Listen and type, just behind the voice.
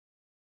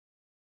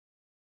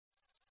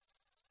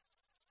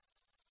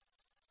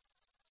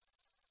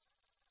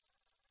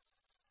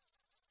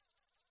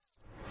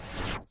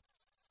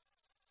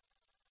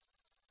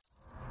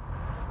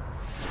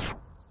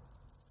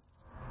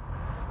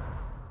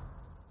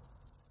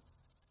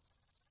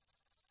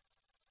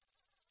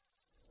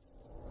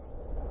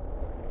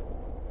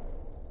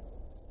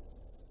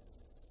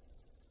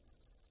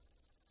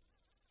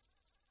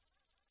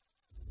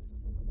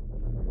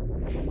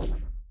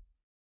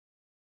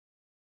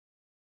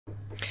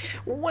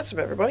What's up,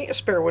 everybody? A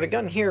Sparrow with a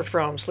Gun here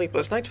from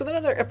Sleepless Nights with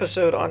another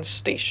episode on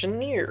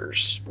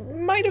Stationeers.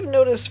 Might have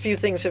noticed a few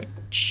things have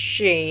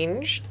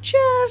changed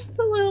just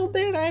a little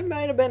bit. I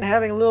might have been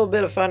having a little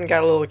bit of fun,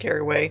 got a little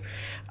carried away.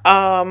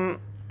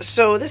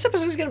 So this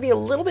episode is going to be a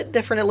little bit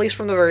different, at least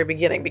from the very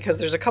beginning, because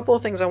there's a couple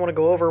of things I want to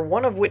go over,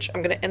 one of which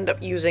I'm going to end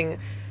up using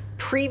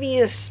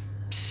previous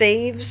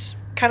saves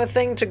kind of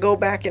thing to go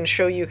back and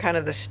show you kind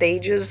of the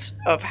stages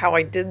of how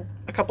I did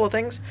a couple of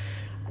things.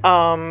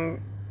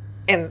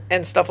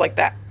 And stuff like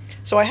that.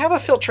 So I have a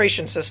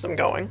filtration system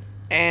going,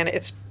 and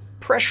it's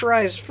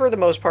pressurized for the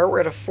most part.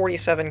 We're at a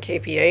 47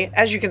 kPa.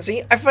 As you can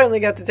see, I finally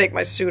got to take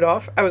my suit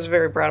off. I was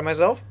very proud of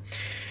myself.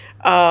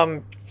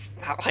 It's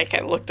not like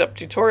I looked up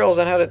tutorials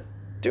on how to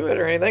do it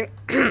or anything.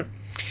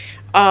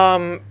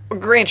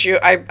 Grant you,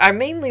 I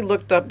mainly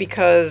looked up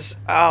because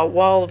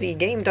while the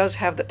game does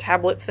have the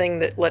tablet thing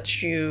that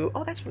lets you...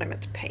 Oh, that's what I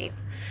meant to paint.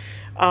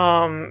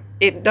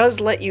 It does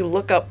let you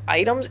look up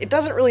items. It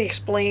doesn't really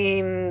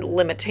explain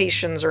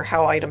limitations or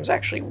how items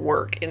actually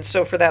work, and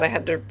so for that I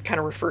had to kind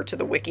of refer to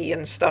the wiki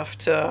and stuff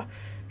to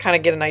kind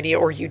of get an idea,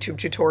 or YouTube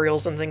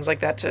tutorials and things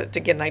like that to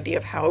get an idea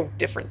of how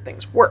different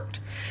things worked.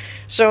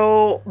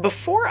 So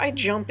before I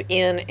jump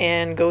in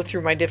and go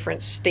through my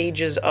different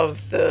stages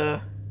of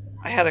the...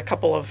 I had a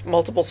couple of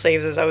multiple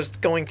saves as I was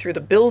going through the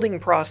building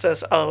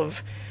process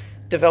of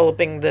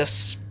developing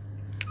this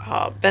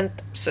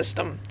vent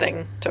system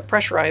thing to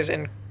pressurize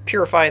and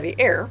purify the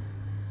air.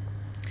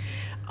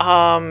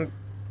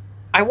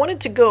 I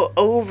wanted to go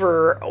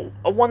over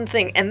one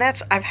thing, and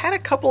that's I've had a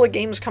couple of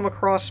games come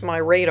across my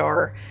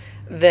radar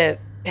that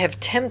have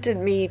tempted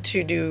me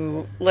to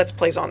do Let's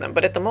Plays on them,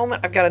 but at the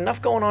moment I've got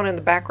enough going on in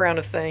the background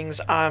of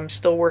things. I'm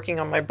still working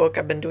on my book.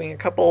 I've been doing a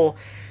couple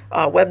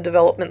web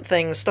development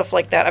things, stuff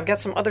like that. I've got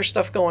some other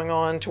stuff going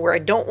on to where I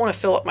don't want to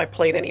fill up my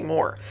plate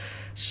anymore.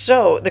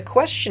 So the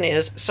question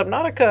is,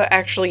 Subnautica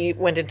actually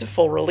went into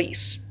full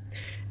release,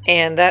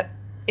 and that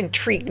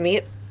intrigued me.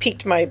 It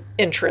piqued my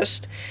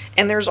interest.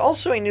 And there's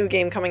also a new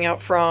game coming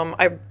out from,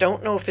 I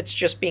don't know if it's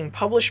just being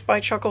published by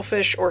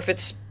Chucklefish or if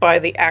it's by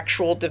the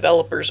actual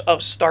developers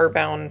of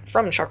Starbound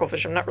from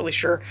Chucklefish. I'm not really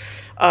sure.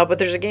 But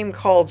there's a game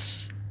called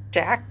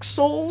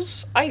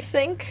Staxels, I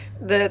think,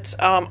 that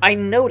I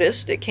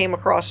noticed. It came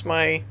across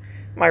my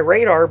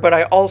radar, but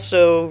I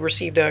also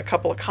received a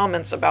couple of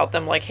comments about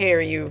them, like, hey,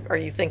 are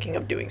you thinking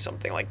of doing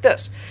something like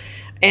this?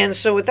 And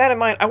so with that in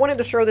mind, I wanted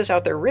to throw this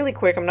out there really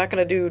quick. I'm not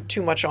going to do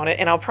too much on it,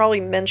 and I'll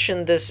probably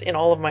mention this in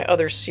all of my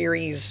other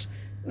series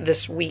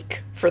this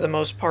week for the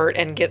most part,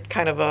 and get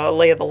kind of a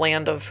lay of the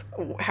land of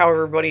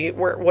how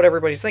what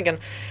everybody's thinking.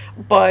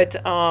 But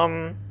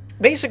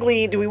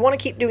basically, do we want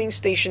to keep doing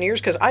Stationeers?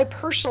 Because I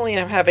personally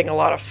am having a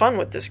lot of fun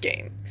with this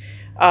game.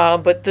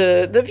 But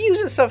the views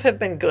and stuff have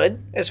been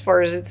good as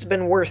far as it's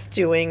been worth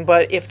doing,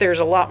 but if there's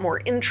a lot more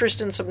interest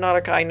in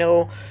Subnautica, I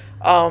know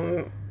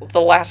the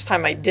last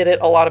time I did it,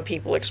 a lot of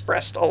people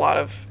expressed a lot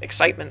of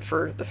excitement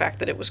for the fact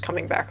that it was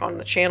coming back on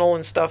the channel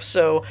and stuff,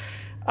 so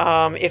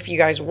if you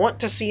guys want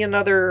to see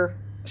another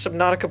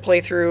Subnautica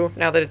playthrough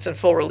now that it's in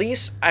full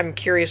release, I'm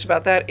curious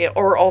about that.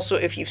 Or also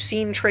if you've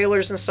seen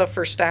trailers and stuff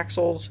for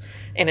Staxels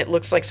and it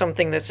looks like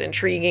something that's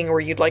intriguing or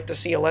you'd like to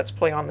see a Let's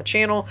Play on the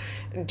channel,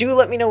 do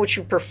let me know what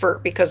you prefer,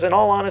 because in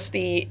all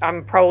honesty,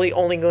 I'm probably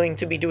only going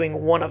to be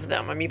doing one of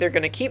them. I'm either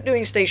going to keep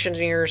doing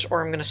Stationeers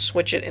or I'm going to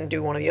switch it and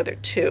do one of the other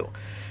two.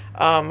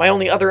 My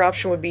only other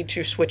option would be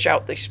to switch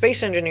out the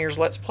Space Engineers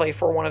Let's Play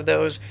for one of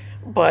those,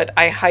 but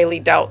I highly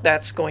doubt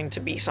that's going to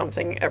be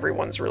something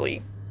everyone's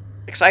really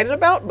excited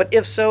about, but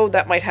if so,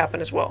 that might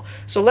happen as well.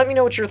 So let me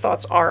know what your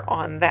thoughts are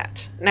on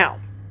that. Now,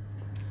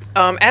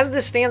 as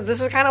this stands,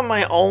 this is kind of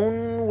my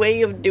own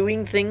way of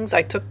doing things.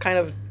 I took kind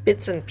of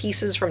bits and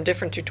pieces from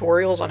different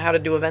tutorials on how to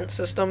do a vent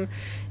system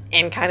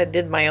and kind of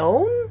did my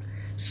own.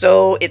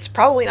 So it's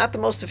probably not the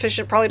most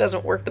efficient, probably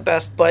doesn't work the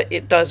best, but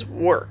it does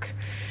work.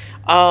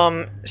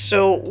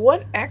 So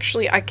what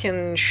actually I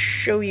can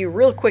show you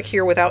real quick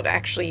here without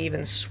actually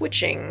even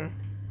switching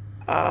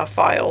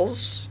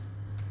files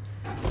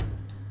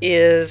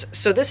is,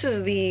 so this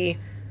is the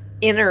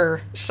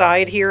inner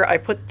side here. I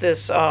put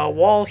this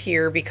wall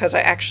here because I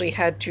actually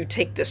had to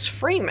take this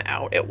frame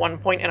out at one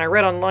point, and I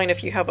read online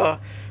if you have a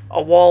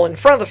wall in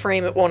front of the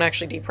frame, it won't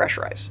actually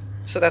depressurize.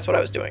 So that's what I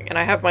was doing, and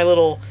I have my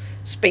little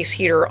space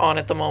heater on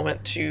at the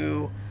moment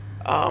to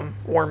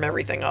warm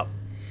everything up,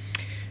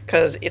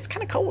 because it's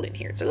kind of cold in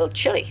here. It's a little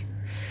chilly.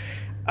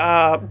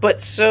 But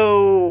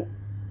so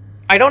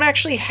I don't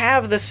actually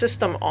have the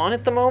system on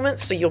at the moment,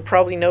 so you'll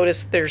probably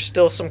notice there's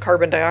still some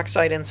carbon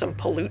dioxide and some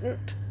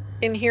pollutant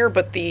in here,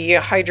 but the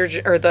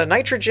hydrogen or the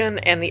nitrogen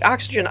and the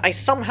oxygen, I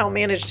somehow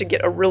managed to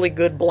get a really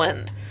good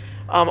blend.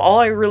 All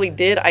I really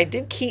did, I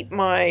did keep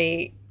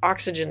my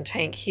oxygen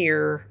tank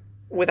here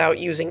without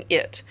using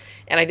it,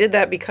 and I did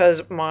that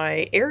because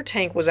my air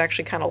tank was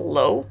actually kind of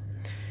low,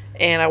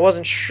 and I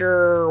wasn't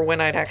sure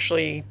when I'd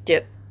actually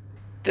get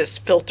this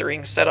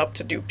filtering set up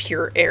to do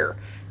pure air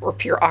or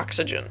pure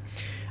oxygen.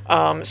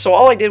 So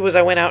all I did was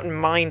I went out and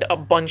mined a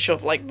bunch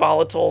of like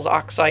volatiles,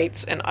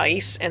 oxides, and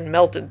ice, and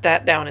melted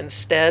that down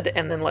instead,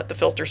 and then let the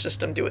filter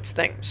system do its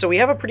thing. So we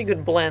have a pretty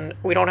good blend.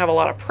 We don't have a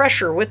lot of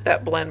pressure with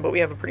that blend, but we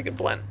have a pretty good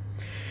blend.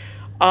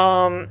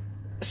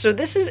 So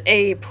this is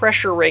a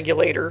pressure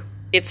regulator.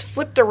 It's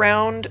flipped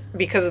around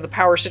because of the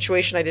power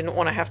situation. I didn't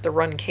want to have to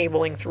run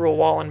cabling through a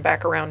wall and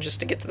back around just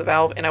to get to the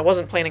valve, and I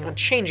wasn't planning on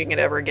changing it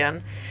ever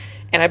again.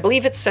 And I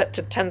believe it's set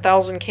to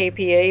 10,000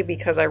 kPa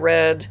because I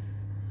read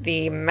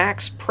the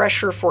max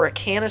pressure for a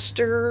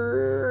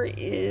canister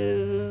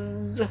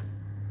is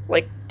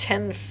like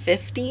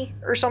 1050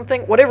 or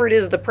something. Whatever it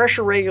is, the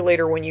pressure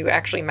regulator, when you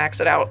actually max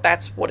it out,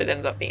 that's what it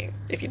ends up being,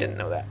 if you didn't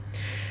know that.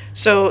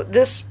 So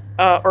this,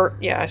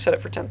 yeah, I set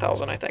it for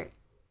 10,000, I think.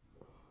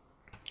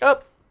 Oh,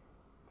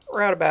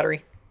 we're out of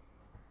battery.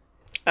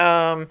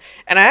 And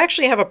I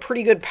actually have a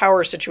pretty good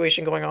power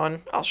situation going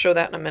on. I'll show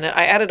that in a minute.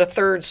 I added a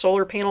third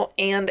solar panel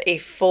and a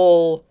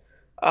full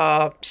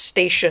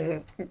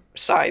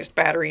station-sized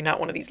battery, not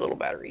one of these little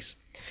batteries.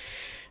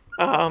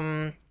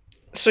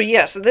 So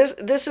yes,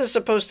 this is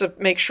supposed to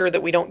make sure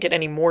that we don't get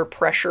any more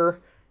pressure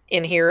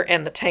in here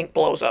and the tank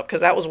blows up,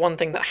 because that was one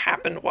thing that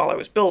happened while I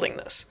was building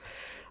this.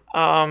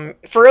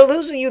 For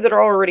those of you that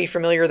are already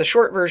familiar, the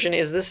short version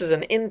is this is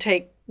an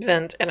intake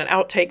vent and an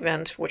outtake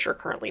vent, which are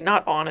currently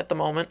not on at the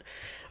moment.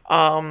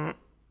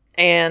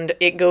 And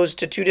it goes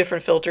to two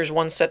different filters,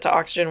 one set to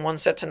oxygen, one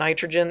set to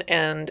nitrogen,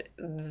 and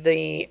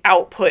the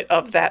output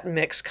of that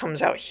mix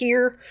comes out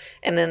here,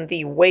 and then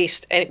the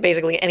waste, and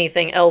basically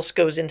anything else,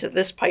 goes into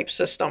this pipe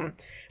system,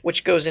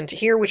 which goes into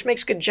here, which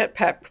makes good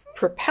jetpack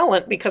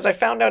propellant, because I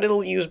found out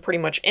it'll use pretty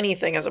much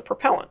anything as a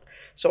propellant.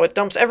 So it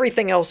dumps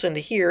everything else into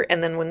here,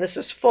 and then when this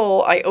is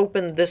full, I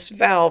open this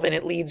valve, and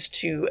it leads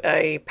to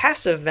a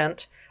passive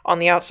vent on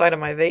the outside of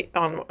my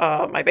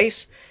my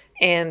base,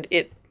 and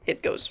it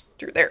goes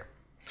through there.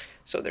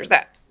 So there's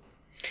that.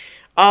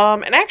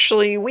 And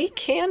actually, we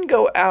can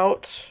go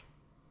out,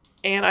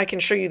 and I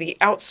can show you the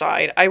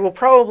outside. I will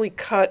probably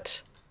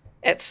cut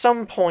at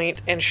some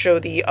point and show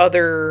the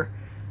other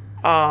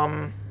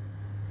part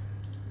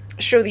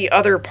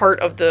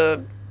of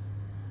the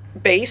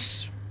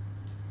base,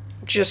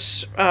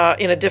 just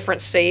in a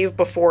different save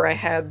before I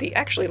had the...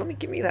 Actually,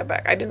 give me that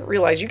back. I didn't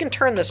realize you can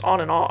turn this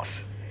on and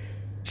off.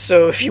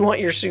 So if you want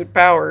your suit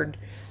powered,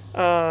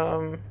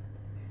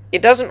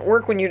 it doesn't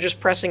work when you're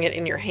just pressing it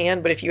in your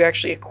hand, but if you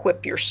actually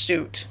equip your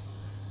suit,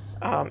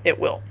 it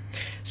will.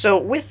 So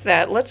with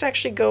that, let's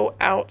actually go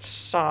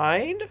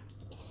outside.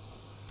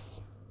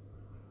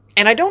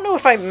 And I don't know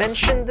if I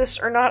mentioned this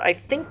or not. I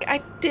think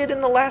I did in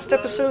the last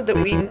episode that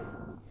we...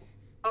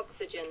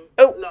 Oxygen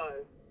low.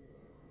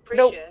 Pressure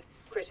Nope.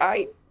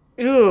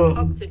 critical.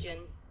 Oxygen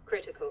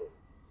critical.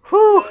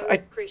 Whew, Low I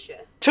pressure.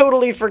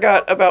 Totally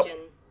forgot about...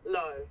 Oxygen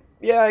low.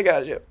 Yeah, I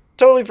got you.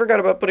 Totally forgot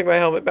about putting my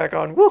helmet back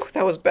on. Woo,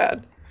 that was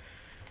bad.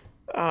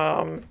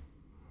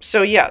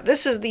 So yeah,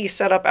 this is the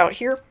setup out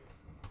here.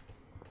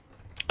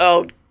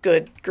 Oh,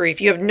 good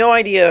grief. You have no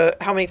idea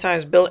how many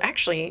times build...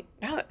 Actually,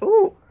 now that...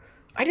 Ooh,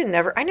 I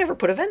never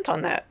put a vent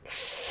on that.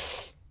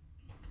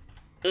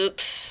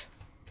 Oops.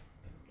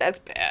 That's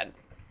bad.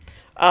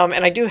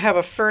 And I do have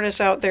a furnace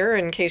out there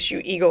in case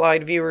you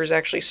eagle-eyed viewers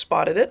actually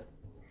spotted it.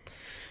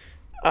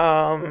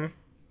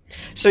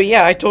 So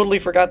yeah, I totally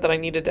forgot that I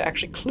needed to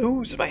actually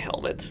close my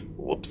helmet.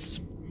 Whoops.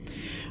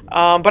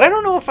 But I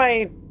don't know if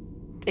I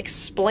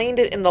explained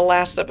it in the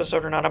last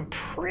episode or not. I'm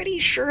pretty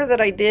sure that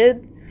I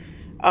did.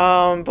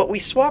 But we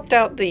swapped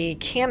out the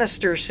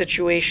canister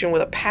situation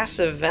with a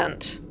passive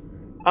vent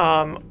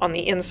on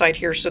the inside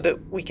here so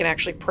that we can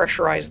actually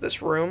pressurize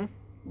this room.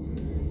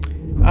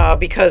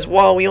 Because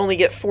while we only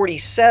get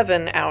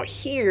 47 out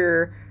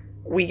here,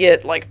 we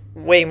get like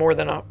way more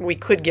than we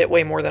could get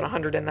way more than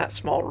 100 in that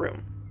small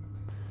room.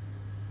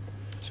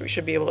 So we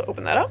should be able to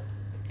open that up.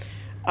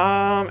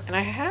 And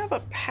I have a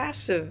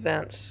passive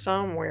vent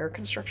somewhere.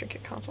 Construction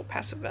kit console,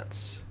 passive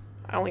vents.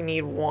 I only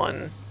need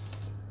one,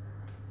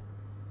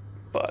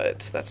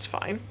 but that's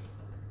fine.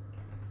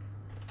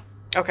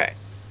 Okay,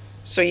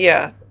 so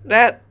yeah,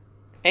 that,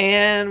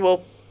 and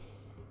we'll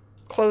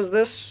close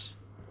this,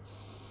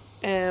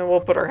 and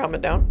we'll put our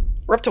helmet down.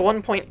 We're up to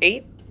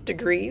 1.8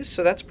 degrees,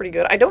 so that's pretty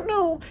good. I don't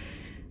know,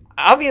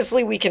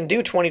 obviously we can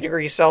do 20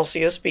 degrees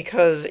Celsius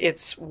because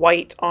it's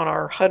white on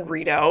our HUD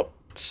readout,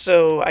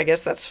 so I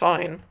guess that's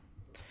fine.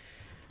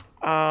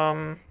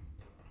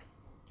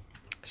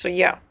 So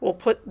yeah, we'll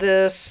put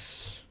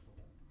this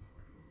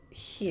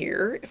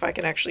here, if I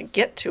can actually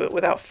get to it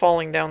without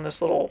falling down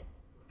this little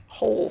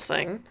hole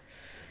thing.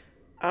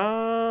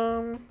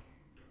 And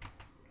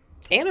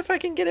if I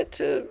can get it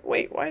to...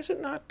 Wait, why is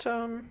it not...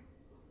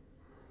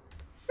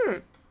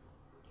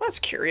 That's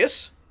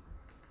curious.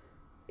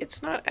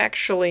 It's not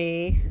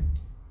actually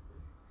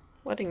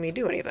letting me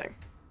do anything.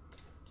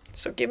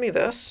 So give me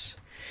this.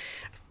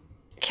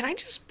 Can I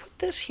just put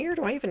this here?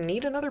 Do I even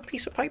need another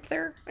piece of pipe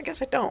there? I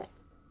guess I don't.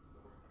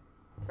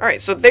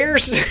 Alright, so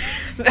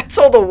there's... that's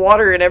all the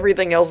water and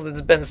everything else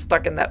that's been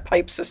stuck in that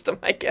pipe system,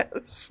 I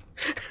guess.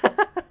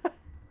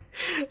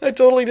 I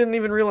totally didn't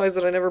even realize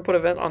that I never put a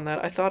vent on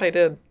that. I thought I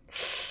did.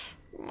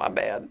 My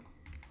bad.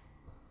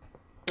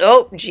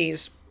 Oh,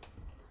 geez.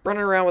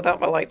 Running around without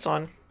my lights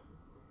on.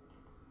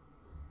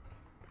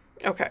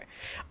 Okay.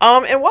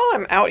 And while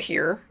I'm out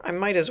here, I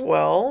might as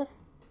well...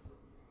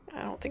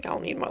 I don't think I'll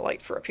need my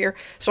light for up here.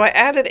 So I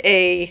added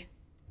a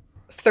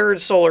third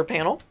solar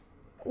panel,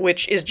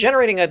 which is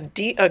generating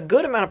a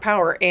good amount of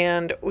power,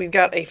 and we've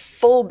got a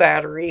full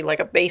battery, like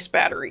a base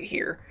battery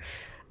here.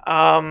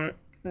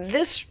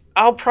 This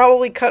I'll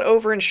probably cut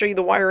over and show you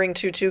the wiring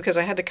too, because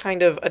I had to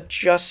kind of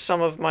adjust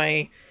some of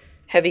my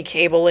heavy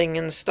cabling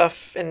and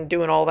stuff and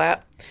doing all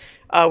that.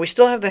 We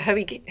still have the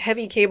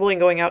heavy cabling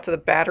going out to the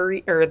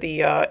battery, or the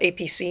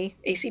APC,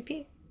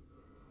 ACP?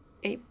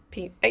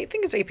 I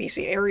think it's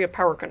APC, Area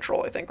Power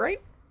Control, I think, right?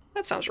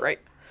 That sounds right.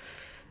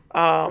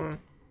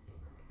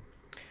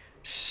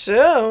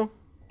 So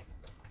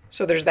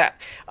there's that.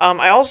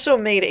 I also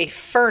made a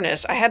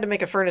furnace. I had to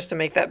make a furnace to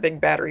make that big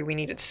battery. We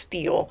needed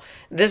steel.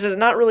 This is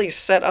not really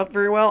set up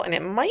very well, and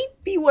it might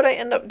be what I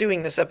end up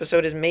doing this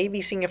episode, is maybe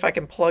seeing if I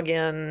can plug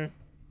in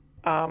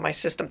my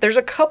system. There's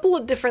a couple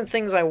of different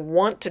things I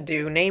want to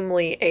do,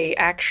 namely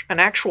an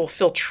actual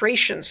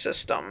filtration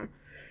system.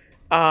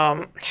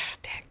 I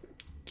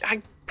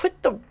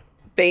put the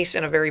base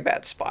in a very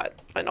bad spot,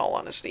 in all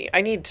honesty.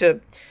 I need to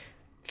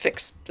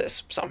fix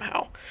this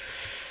somehow.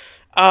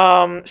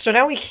 So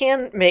now we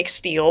can make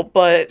steel,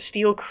 but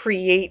steel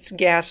creates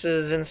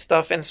gases and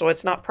stuff, and so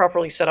it's not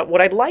properly set up.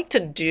 What I'd like to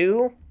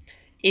do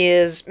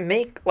is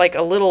make like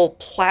a little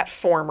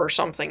platform or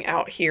something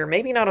out here,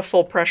 maybe not a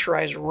full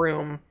pressurized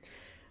room,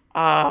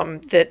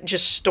 that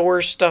just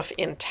stores stuff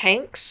in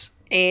tanks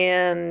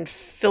and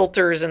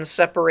filters and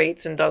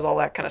separates and does all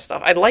that kind of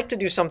stuff. I'd like to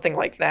do something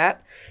like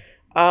that.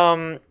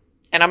 And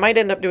I might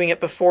end up doing it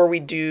before we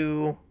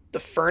do the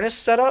furnace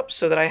setup,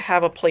 so that I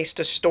have a place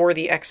to store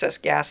the excess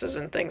gases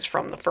and things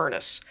from the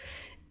furnace.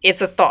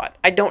 It's a thought.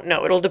 I don't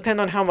know. It'll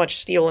depend on how much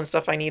steel and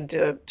stuff I need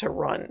to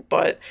run.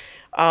 But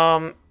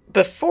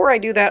before I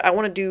do that, I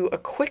want to do a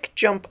quick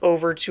jump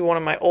over to one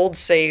of my old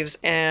saves,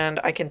 and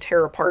I can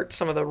tear apart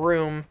some of the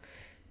room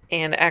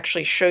and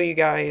actually show you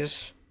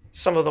guys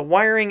some of the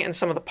wiring and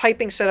some of the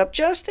piping setup,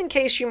 just in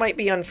case you might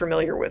be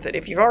unfamiliar with it.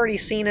 If you've already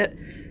seen it,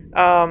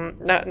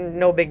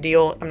 no big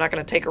deal. I'm not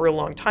going to take a real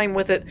long time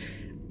with it.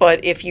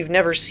 But if you've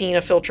never seen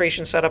a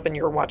filtration setup and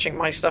you're watching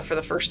my stuff for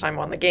the first time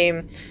on the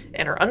game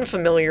and are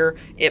unfamiliar,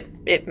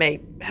 it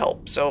may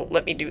help. So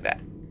let me do that.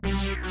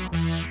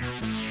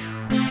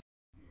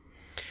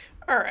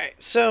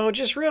 Alright, so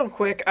just real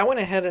quick, I went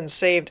ahead and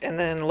saved and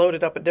then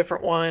loaded up a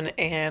different one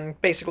and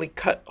basically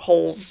cut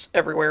holes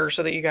everywhere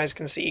so that you guys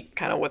can see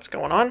kind of what's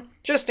going on,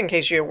 just in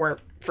case you weren't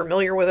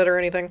familiar with it or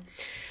anything.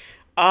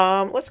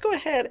 Let's go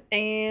ahead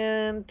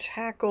and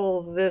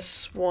tackle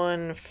this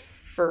one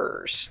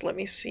first. Let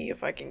me see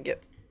if I can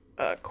get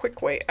a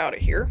quick way out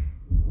of here.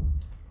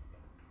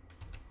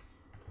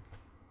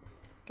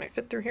 Can I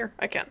fit through here?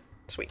 I can.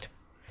 Sweet.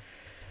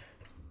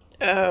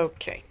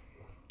 Okay.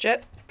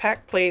 Jet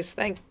pack, please.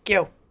 Thank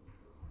you.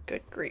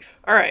 Good grief.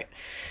 Alright.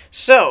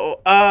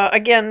 So,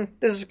 again,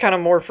 this is kind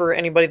of more for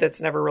anybody that's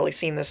never really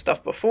seen this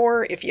stuff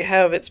before. If you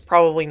have, it's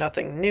probably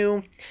nothing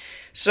new.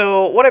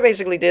 So, what I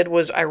basically did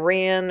was I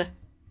ran...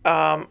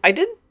 I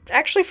did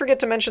actually forget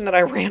to mention that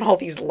I ran all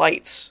these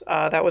lights.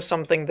 That was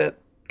something that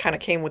kind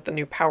of came with the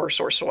new power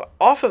source. So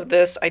off of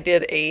this, I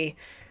did a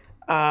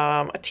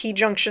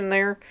T-junction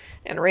there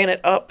and ran it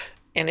up,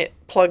 and it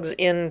plugs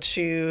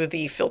into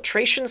the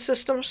filtration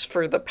systems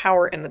for the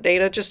power and the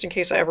data, just in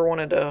case I ever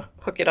wanted to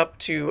hook it up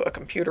to a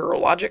computer or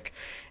logic.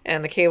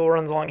 And the cable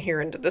runs along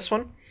here into this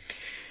one.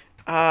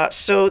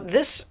 So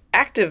this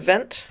active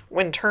vent,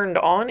 when turned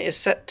on, is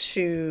set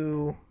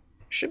to...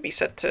 should be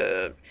set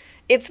to...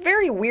 It's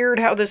very weird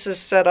how this is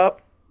set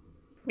up,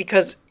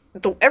 because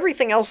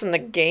everything else in the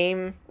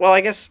game, well,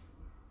 I guess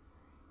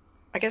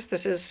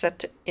this is set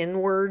to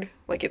inward,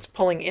 like it's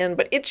pulling in,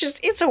 but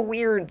it's a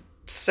weird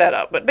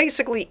setup. But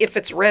basically, if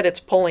it's red, it's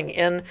pulling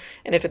in,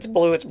 and if it's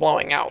blue, it's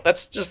blowing out.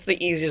 That's just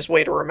the easiest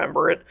way to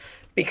remember it,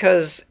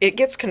 because it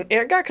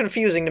got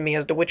confusing to me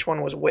as to which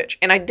one was which.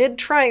 And I did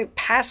try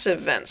passive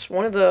vents.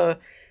 One of the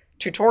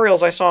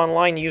tutorials I saw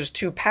online used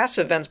 2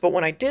 passive vents, but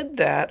when I did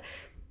that,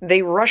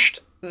 they rushed...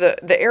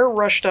 The air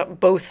rushed up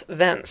both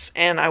vents,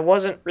 and I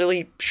wasn't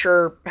really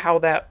sure how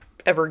that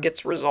ever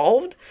gets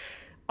resolved.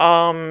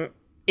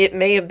 It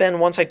may have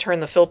been once I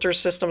turned the filter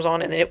systems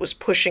on and then it was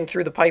pushing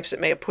through the pipes, it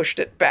may have pushed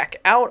it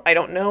back out. I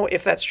don't know.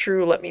 If that's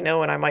true, let me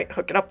know and I might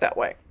hook it up that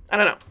way. I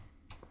don't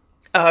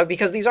know.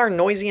 Because these are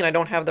noisy and I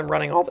don't have them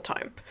running all the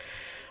time.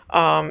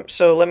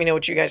 So let me know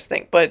what you guys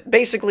think. But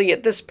basically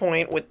at this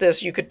point with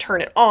this, you could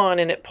turn it on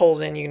and it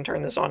pulls in. You can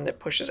turn this on and it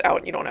pushes out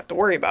and you don't have to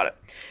worry about it.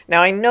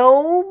 Now I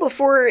know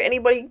before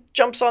anybody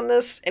jumps on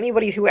this,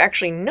 anybody who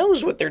actually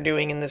knows what they're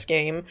doing in this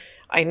game,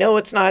 I know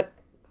it's not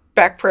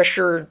back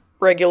pressure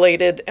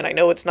regulated and I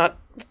know it's not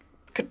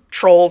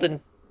controlled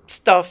and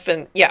stuff.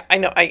 And yeah, I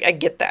know, I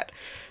get that.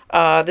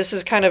 This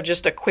is kind of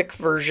just a quick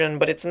version,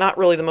 but it's not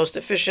really the most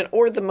efficient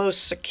or the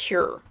most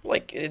secure.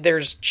 Like,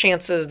 there's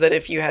chances that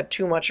if you had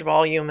too much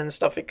volume and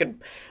stuff, it could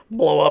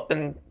blow up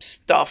and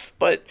stuff,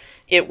 but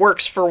it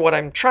works for what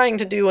I'm trying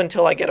to do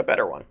until I get a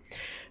better one.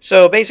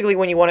 So basically,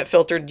 when you want it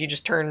filtered, you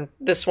just turn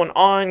this one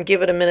on,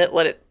 give it a minute,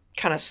 let it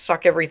kind of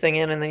suck everything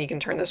in, and then you can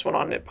turn this one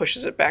on and it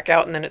pushes it back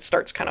out, and then it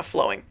starts kind of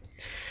flowing.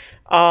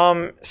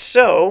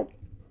 So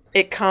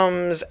it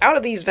comes out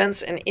of these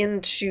vents and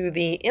into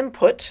the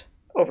input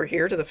over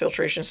here to the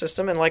filtration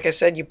system, and like I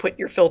said, you put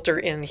your filter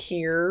in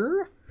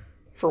here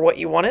for what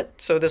you want it.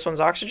 So this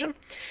one's oxygen,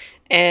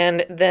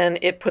 and then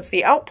it puts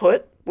the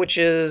output, which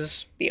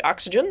is the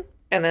oxygen,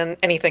 and then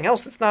anything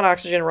else that's not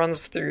oxygen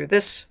runs through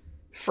this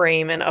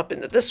frame and up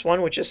into this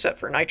one, which is set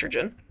for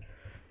nitrogen,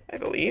 I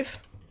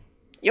believe.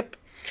 Yep.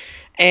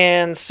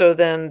 And so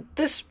then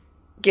this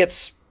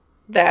gets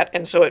that,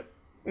 and so it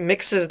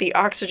mixes the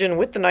oxygen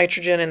with the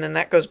nitrogen, and then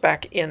that goes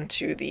back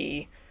into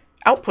the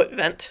output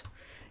vent.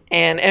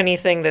 And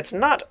anything that's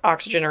not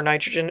oxygen or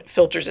nitrogen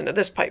filters into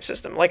this pipe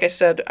system. Like I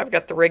said, I've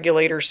got the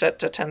regulator set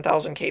to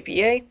 10,000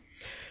 kPa.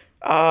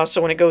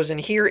 So when it goes in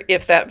here,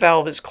 if that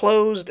valve is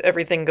closed,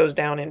 everything goes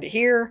down into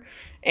here,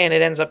 and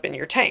it ends up in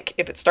your tank.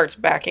 If it starts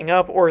backing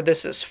up or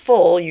this is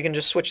full, you can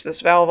just switch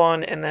this valve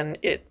on, and then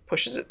it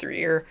pushes it through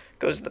here,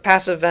 goes to the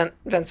passive vent,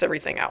 vents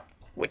everything out,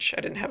 which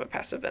I didn't have a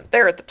passive vent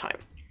there at the time.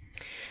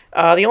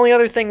 The only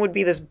other thing would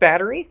be this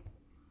battery.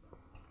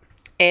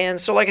 And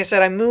so like I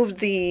said, I moved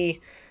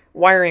the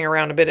wiring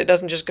around a bit. It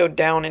doesn't just go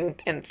down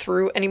and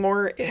through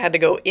anymore. It had to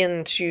go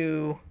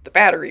into the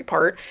battery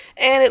part,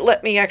 and it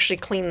let me actually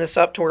clean this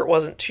up to where it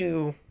wasn't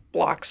 2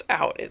 blocks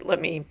out. It let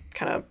me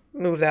kind of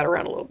move that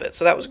around a little bit,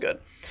 so that was good.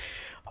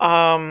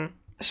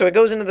 So it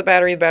goes into the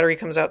battery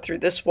comes out through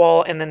this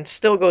wall, and then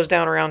still goes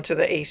down around to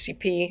the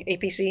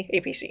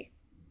APC,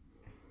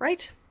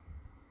 right?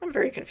 I'm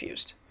very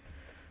confused.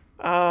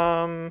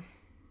 Pretty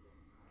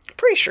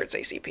sure it's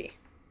ACP.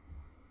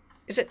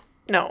 Is it?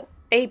 No.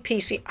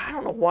 APC. I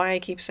don't know why I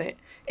keep saying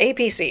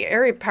APC,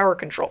 area power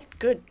control.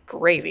 Good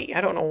gravy. I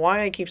don't know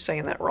why I keep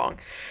saying that wrong.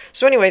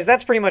 So anyways,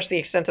 that's pretty much the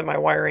extent of my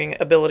wiring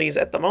abilities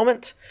at the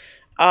moment.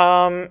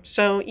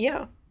 So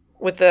yeah,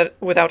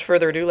 without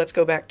further ado, let's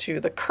go back to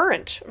the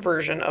current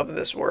version of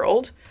this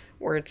world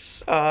where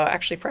it's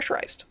actually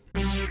pressurized.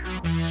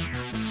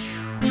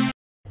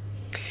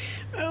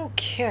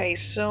 Okay,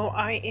 so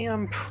I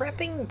am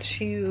prepping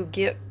to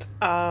get,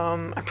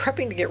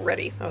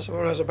 ready. That was what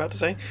I was about to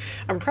say.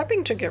 I'm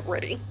prepping to get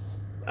ready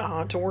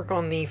to work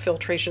on the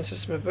filtration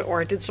system a bit more.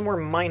 I did some more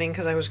mining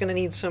because I was going to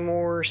need some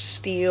more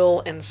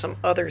steel and some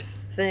other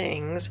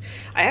things.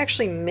 I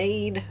actually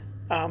made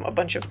a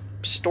bunch of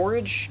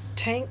storage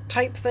tank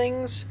type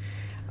things,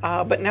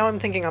 but now I'm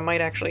thinking I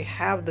might actually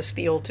have the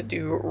steel to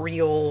do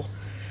real...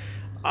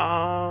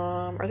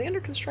 are they under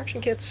construction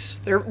kits?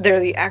 They're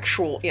the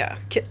actual, yeah,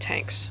 kit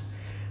tanks,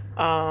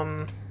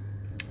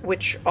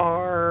 which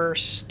are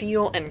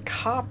steel and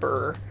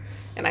copper,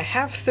 and I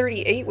have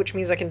 38, which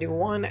means I can do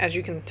 1. As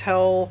you can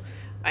tell,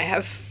 I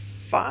have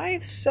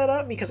 5 set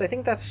up because I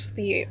think that's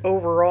the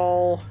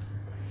overall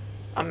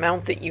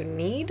amount that you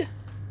need.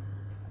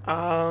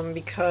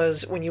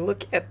 Because when you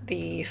look at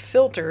the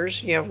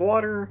filters, you have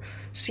water,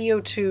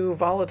 CO2,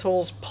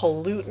 volatiles,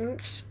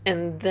 pollutants,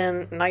 and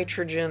then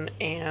nitrogen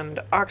and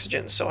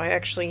oxygen. So I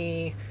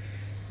actually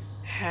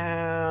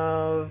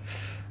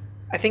have...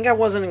 I think I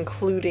wasn't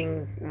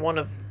including one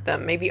of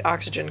them, maybe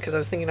oxygen, because I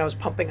was thinking I was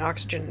pumping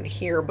oxygen in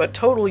here, but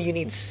total you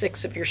need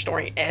 6 if you're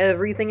storing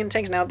everything in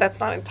tanks. Now, that's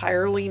not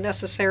entirely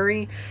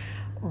necessary,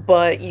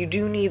 but you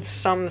do need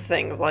some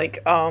things,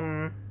 like,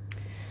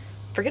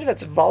 forget if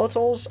it's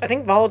volatiles. I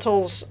think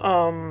volatiles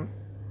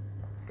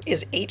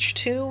is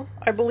H2,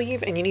 I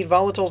believe, and you need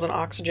volatiles and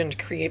oxygen to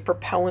create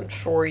propellant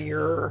for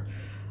your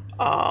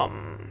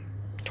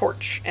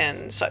torch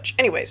and such.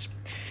 Anyways,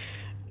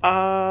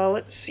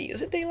 let's see.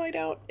 Is it daylight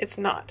out? It's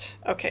not.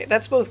 Okay,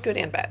 that's both good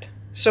and bad.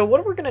 So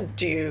what we're going to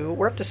do,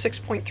 we're up to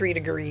 6.3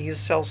 degrees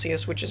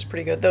Celsius, which is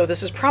pretty good, though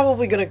this is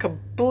probably going to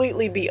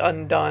completely be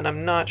undone.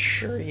 I'm not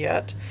sure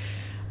yet.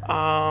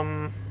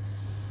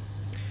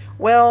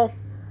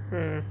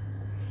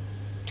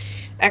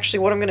 Actually,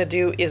 what I'm going to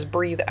do is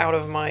breathe out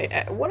of my...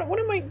 What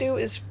I might do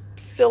is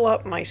fill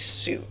up my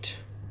suit.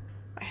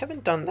 I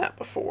haven't done that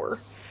before.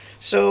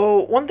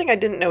 So, one thing I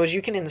didn't know is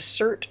you can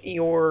insert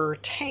your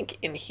tank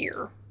in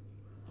here.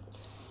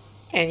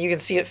 And you can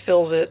see it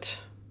fills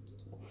it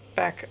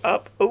back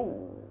up.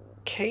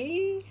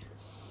 Okay.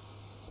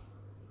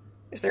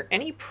 Is there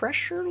any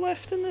pressure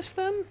left in this,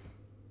 then?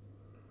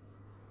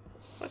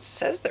 Well, it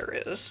says there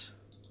is.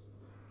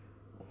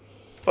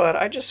 But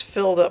I just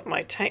filled up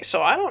my tank,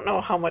 so I don't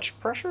know how much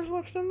pressure is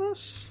left in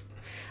this.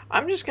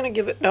 I'm just going to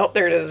give it... Nope,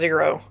 there it is,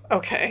 0.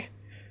 Okay.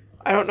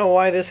 I don't know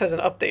why this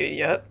hasn't updated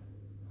yet.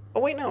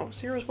 Oh, wait, no.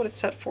 0 is what it's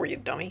set for, you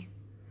dummy.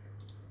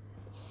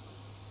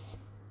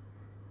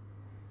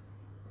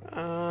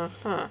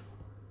 Uh-huh.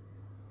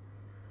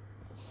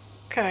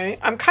 Okay.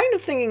 I'm kind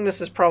of thinking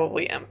this is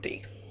probably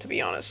empty, to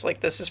be honest. Like,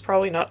 this is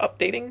probably not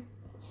updating.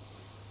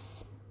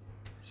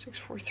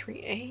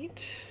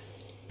 6438...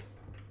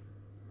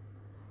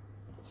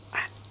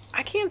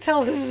 I can't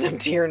tell if this is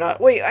empty or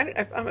not. Wait,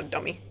 I'm a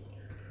dummy.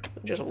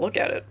 Just look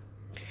at it.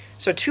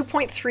 So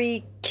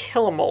 2.3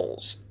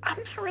 kilomoles. I'm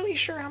not really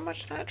sure how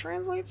much that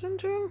translates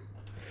into,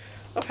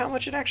 of how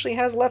much it actually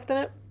has left in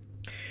it.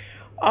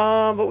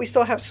 But we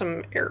still have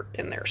some air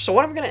in there. So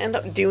what I'm going to end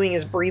up doing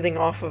is breathing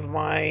off of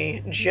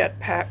my jet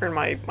pack, or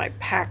my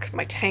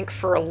tank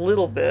for a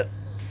little bit.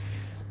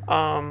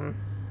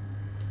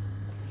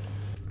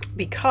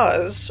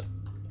 Because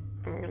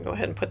I'm going to go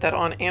ahead and put that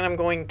on, and I'm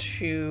going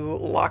to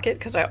lock it,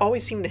 because I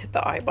always seem to hit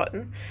the I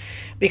button.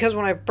 Because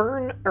when I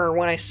burn, or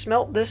when I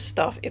smelt this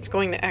stuff, it's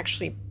going to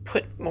actually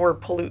put more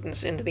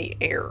pollutants into the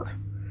air.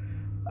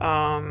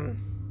 The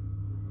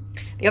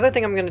other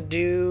thing I'm going to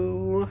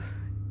do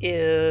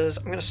is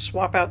I'm going to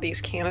swap out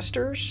these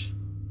canisters.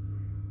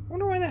 I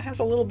wonder why that has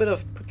a little bit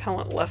of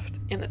propellant left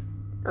in it,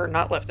 or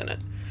not left in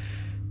it.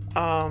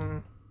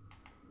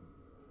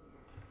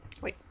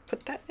 Wait,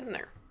 put that in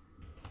there.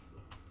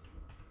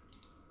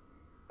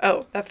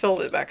 Oh, that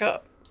filled it back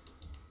up.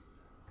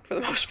 For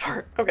the most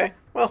part. Okay,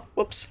 well,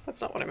 whoops,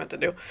 that's not what I meant to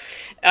do.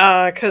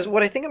 Because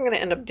what I think I'm going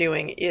to end up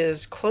doing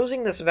is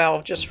closing this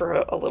valve just for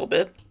a little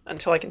bit,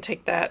 until I can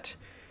take that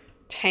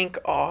tank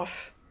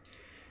off.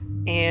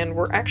 And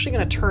we're actually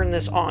going to turn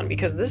this on,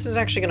 because this is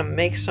actually going to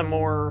make some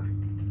more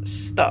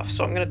stuff.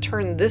 So I'm going to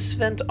turn this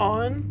vent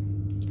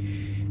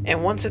on,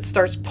 and once it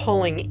starts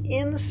pulling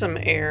in some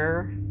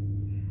air,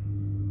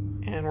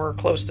 and we're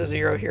close to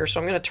 0 here, so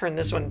I'm going to turn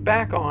this one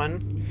back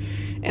on.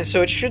 And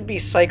so it should be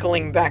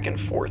cycling back and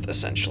forth,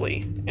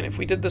 essentially. And if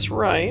we did this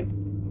right,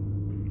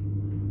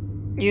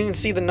 you can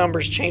see the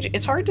numbers changing.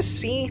 It's hard to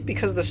see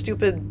because the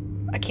stupid...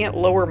 I can't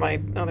lower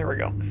my... Oh, there we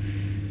go.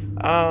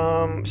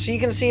 So you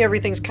can see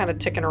everything's kind of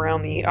ticking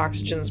around. The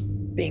oxygen's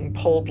being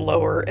pulled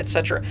lower,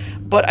 etc.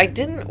 But I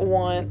didn't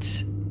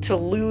want to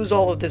lose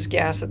all of this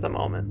gas at the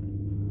moment.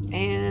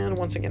 And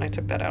once again, I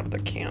took that out of the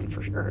can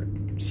for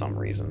some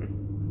reason.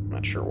 I'm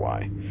not sure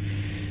why.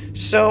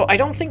 So I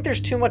don't think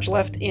there's too much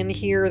left in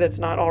here that's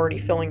not already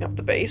filling up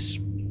the base.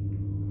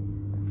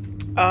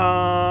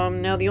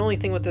 Now the only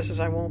thing with this is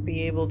I won't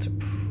be able to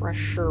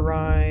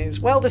pressurize...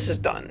 Well, this is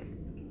done.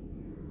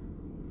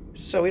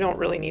 So we don't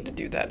really need to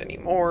do that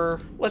anymore.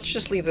 Let's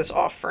just leave this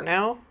off for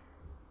now.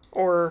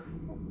 Or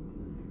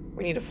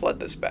we need to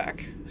flood this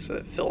back so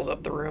it fills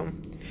up the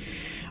room.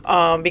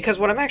 Because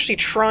what I'm actually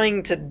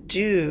trying to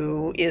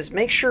do is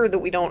make sure that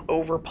we don't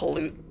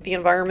over-pollute the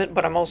environment,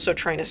 but I'm also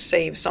trying to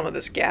save some of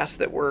this gas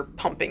that we're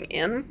pumping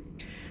in,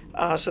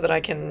 so that I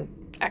can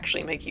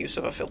actually make use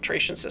of a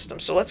filtration system.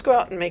 So let's go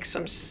out and make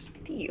some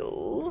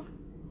steel.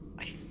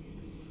 I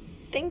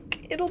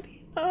think it'll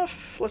be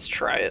enough. Let's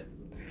try it.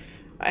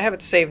 I have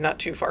it saved not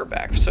too far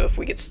back, so if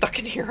we get stuck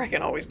in here, I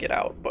can always get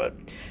out, but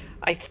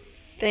I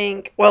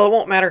think... Well, it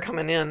won't matter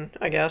coming in,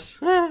 I guess.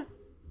 I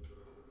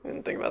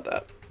didn't think about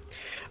that.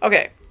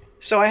 Okay,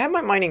 so I have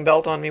my mining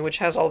belt on me, which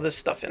has all this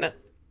stuff in it.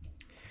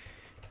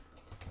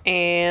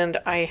 And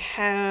I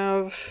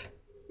have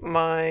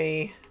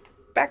my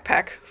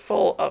backpack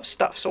full of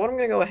stuff. So what I'm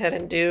going to go ahead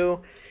and do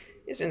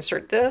is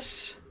insert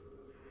this.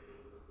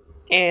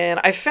 And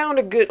I found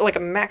a good, like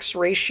a max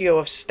ratio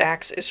of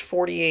stacks is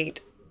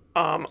 48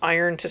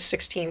 iron to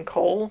 16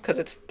 coal, because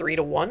it's 3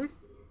 to 1.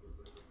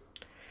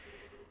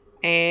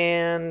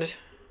 And...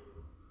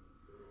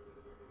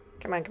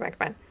 Come on, come on,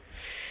 come on.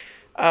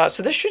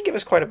 So this should give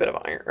us quite a bit of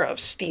iron, or of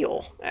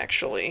steel,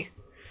 actually.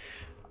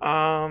 What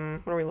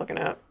are we looking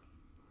at?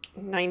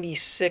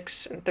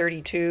 96 and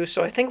 32.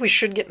 So I think we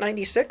should get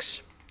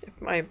 96,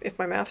 if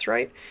my math's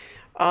right.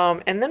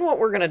 And then what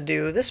we're gonna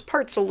do, this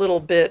part's a little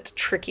bit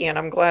tricky, and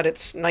I'm glad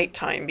it's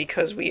nighttime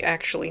because we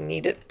actually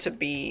need it to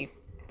be,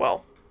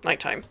 well,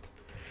 nighttime,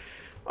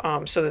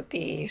 so that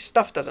the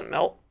stuff doesn't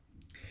melt.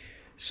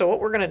 So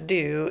what we're gonna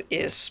do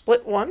is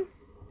split one,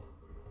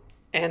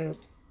 and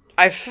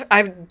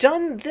I've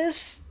done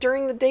this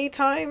during the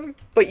daytime,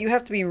 but you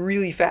have to be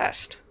really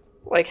fast.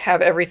 Like,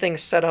 have everything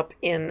set up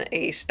in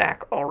a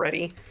stack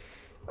already,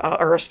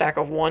 or a stack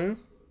of 1.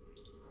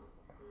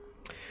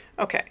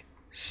 Okay,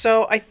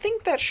 so I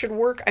think that should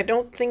work. I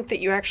don't think that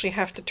you actually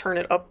have to turn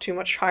it up too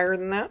much higher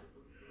than that.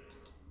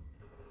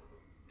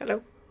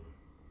 Hello?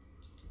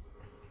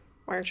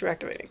 Why aren't you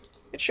activating?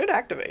 It should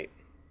activate.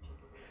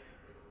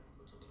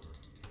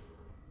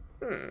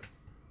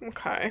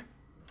 Okay.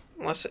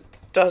 Unless it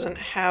doesn't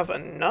have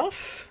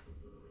enough?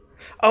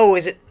 Oh,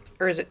 is it,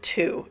 or is it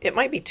 2? It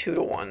might be 2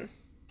 to 1.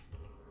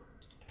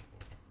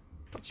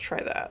 Let's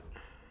try that.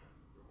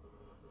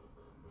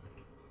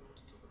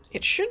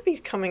 It should be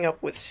coming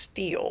up with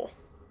steel.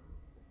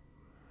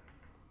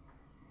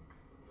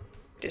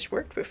 This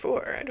worked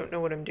before. I don't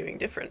know what I'm doing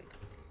different.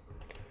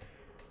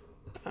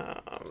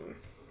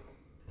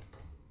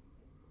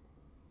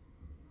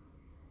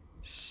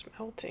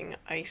 Smelting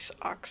ice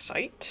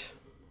oxide.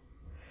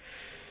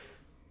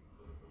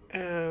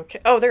 Okay.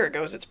 Oh, there it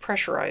goes. It's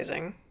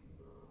pressurizing.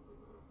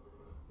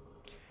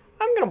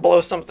 I'm gonna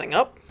blow something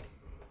up,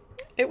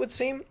 it would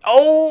seem.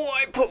 Oh,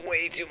 I put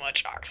way too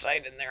much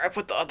oxide in there. I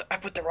put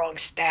the wrong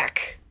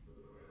stack.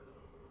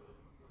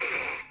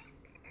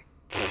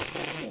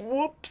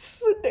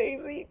 Whoops,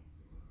 daisy.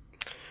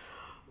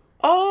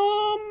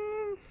 I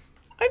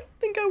don't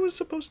think I was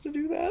supposed to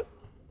do that.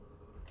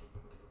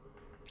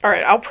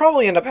 Alright, I'll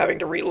probably end up having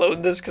to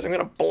reload this because I'm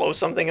going to blow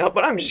something up,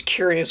 but I'm just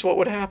curious what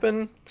would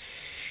happen.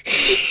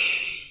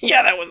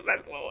 Yeah,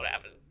 that's what would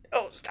happen.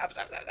 Oh, stop.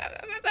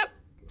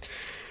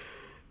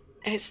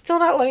 And it's still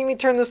not letting me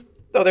turn this...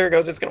 Oh, there it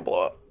goes. It's going to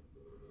blow up.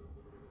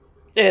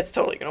 It's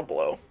totally going to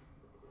blow.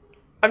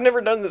 I've never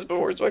done this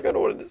before, so I kind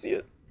of wanted to see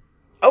it.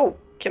 Oh,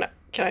 can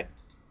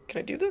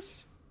I do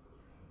this?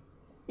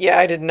 Yeah,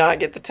 I did not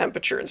get the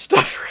temperature and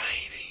stuff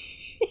right.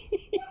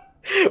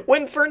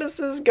 When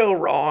furnaces go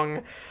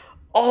wrong,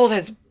 oh,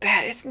 that's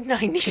bad. It's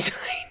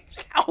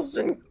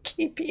 99,000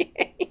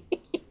 kPa.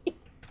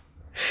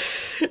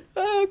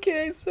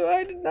 Okay, so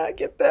I did not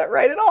get that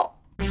right at all.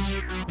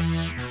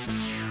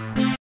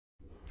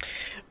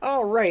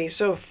 Alrighty,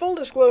 so full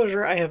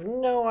disclosure, I have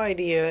no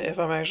idea if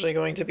I'm actually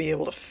going to be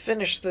able to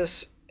finish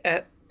this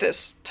at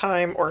this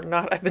time or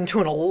not. I've been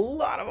doing a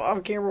lot of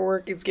off-camera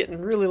work. It's getting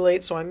really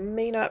late, so I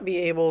may not be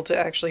able to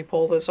actually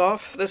pull this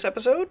off this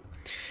episode.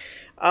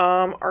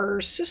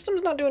 Our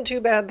system's not doing too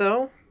bad,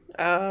 though.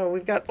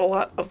 We've got a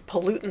lot of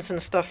pollutants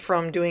and stuff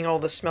from doing all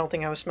the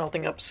smelting. I was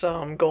smelting up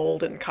some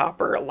gold and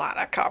copper, a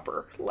lot of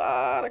copper.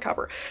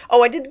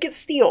 Oh, I did get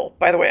steel,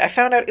 by the way. I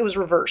found out it was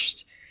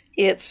reversed.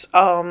 It's 2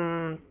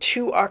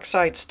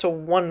 oxides to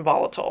 1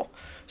 volatile.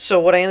 So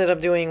what I ended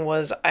up doing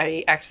was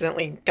I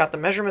accidentally got the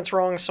measurements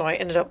wrong, so I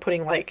ended up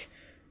putting like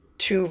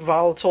 2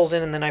 volatiles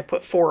in, and then I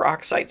put 4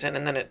 oxides in,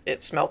 and then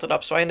it smelted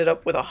up. So I ended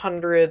up with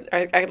 100,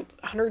 I had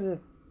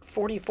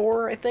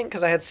 144, I think,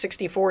 because I had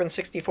 64 and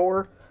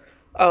 64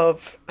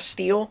 of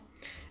steel.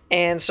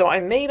 And so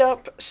I made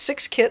up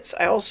 6 kits.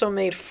 I also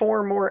made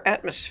 4 more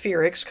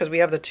atmospherics, because we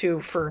have the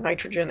 2 for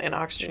nitrogen and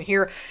oxygen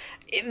here.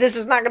 This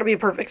is not going to be a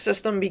perfect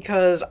system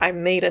because I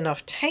made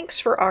enough tanks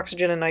for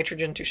oxygen and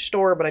nitrogen to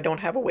store, but I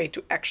don't have a way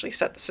to actually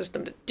set the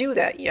system to do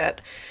that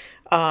yet.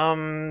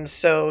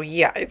 So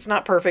yeah, it's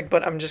not perfect,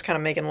 but I'm just kind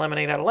of making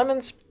lemonade out of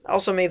lemons. I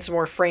also made some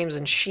more frames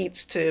and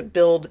sheets to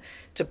build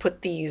to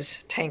put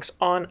these tanks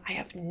on. I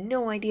have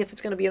no idea if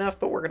it's going to be enough,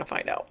 but we're going to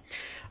find out.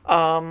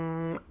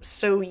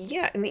 So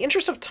yeah, in the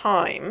interest of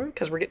time,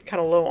 because we're getting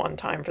kind of low on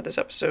time for this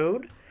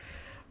episode,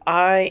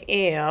 I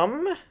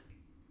am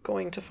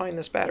going to find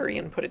this battery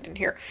and put it in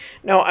here.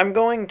 No, I'm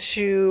going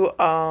to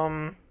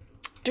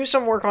do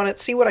some work on it,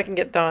 see what I can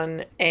get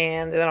done,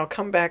 and then I'll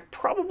come back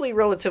probably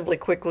relatively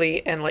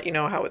quickly and let you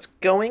know how it's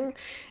going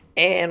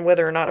and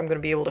whether or not I'm going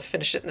to be able to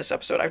finish it in this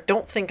episode. I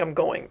don't think I'm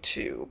going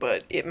to,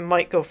 but it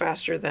might go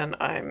faster than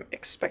I'm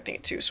expecting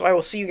it to. So I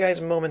will see you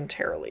guys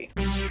momentarily.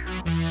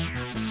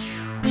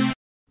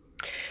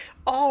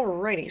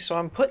 Alrighty, so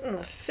I'm putting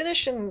the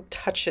finishing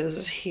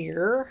touches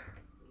here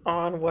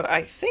on what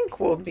I think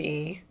will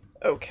be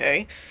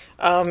okay.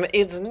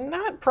 It's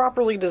not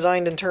properly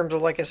designed in terms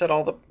of, like I said,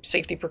 all the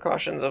safety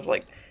precautions of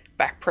like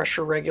back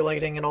pressure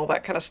regulating and all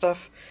that kind of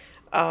stuff.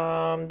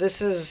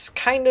 This is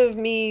kind of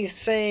me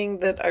saying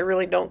that I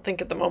really don't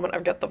think at the moment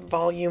I've got the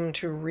volume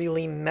to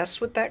really mess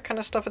with that kind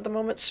of stuff at the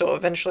moment, so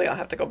eventually I'll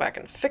have to go back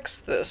and fix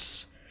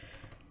this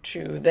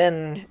to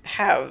then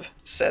have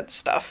said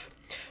stuff.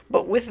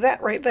 But with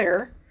that right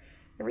there,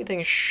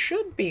 everything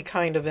should be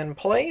kind of in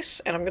place,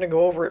 and I'm going to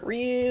go over it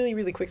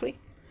really quickly.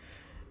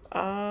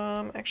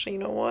 Actually, you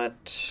know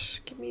what?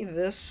 Give me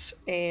this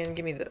and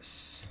give me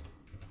this.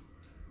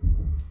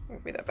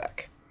 Give me that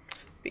back.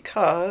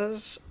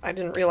 Because I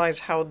didn't realize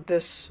how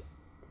this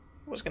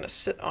was going to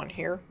sit on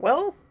here.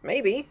 Well,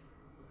 maybe.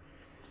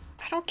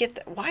 I don't get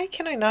that. Why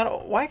can I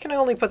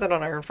only put that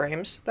on iron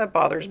frames? That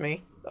bothers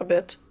me a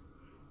bit.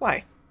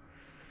 Why?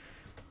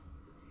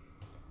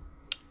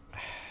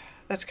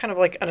 That's kind of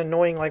like an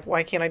annoying, like,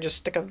 why can't I just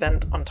stick a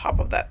vent on top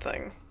of that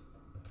thing?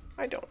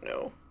 I don't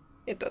know.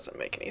 It doesn't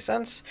make any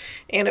sense.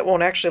 And it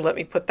won't actually let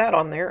me put that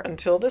on there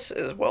until this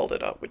is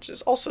welded up, which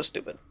is also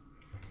stupid.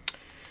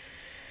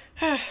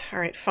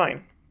 Alright,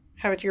 fine.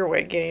 Have it your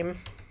way, game.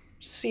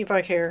 See if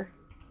I care.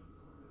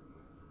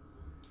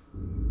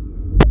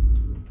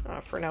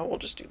 For now, we'll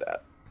just do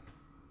that.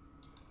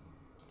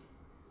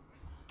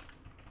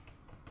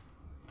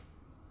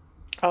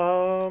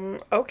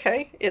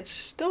 Okay. It's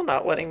still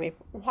not letting me...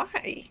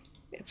 Why?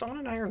 It's on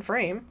an iron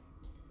frame.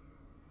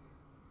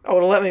 Oh,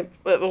 it'll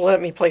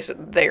let me place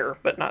it there,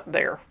 but not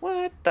there.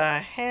 What the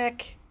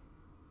heck?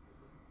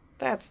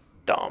 That's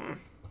dumb.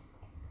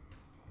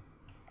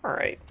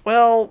 Alright,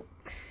 well...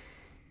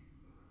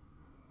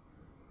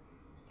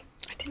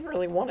 I didn't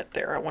really want it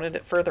there. I wanted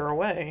it further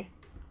away.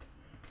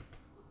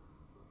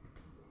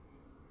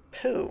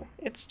 Pooh.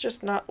 It's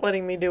just not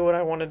letting me do what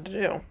I wanted to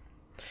do.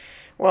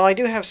 Well, I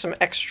do have some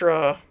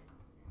extra...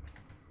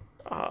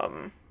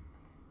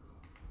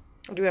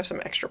 I do have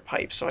some extra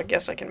pipes, so I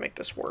guess I can make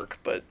this work,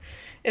 but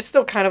it's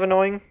still kind of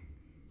annoying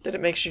that it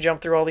makes you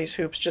jump through all these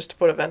hoops just to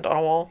put a vent on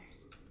a wall,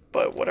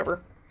 but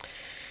whatever.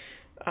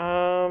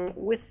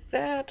 With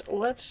that,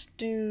 let's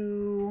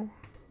do...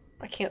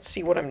 I can't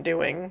see what I'm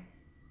doing,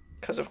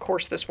 because of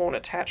course this won't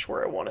attach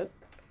where I want it.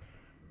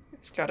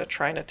 It's got to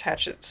try and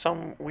attach it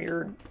some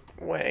weird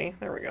way.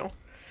 There we go.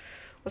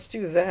 Let's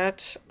do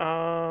that.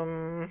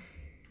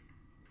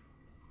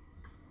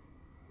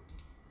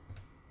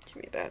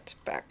 Give me that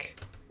back.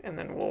 And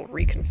then we'll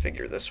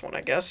reconfigure this one,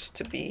 I guess,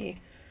 to be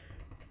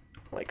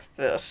like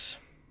this.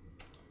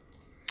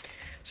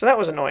 So that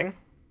was annoying,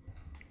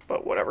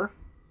 but whatever.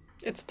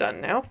 It's done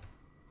now.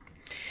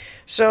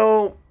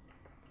 So,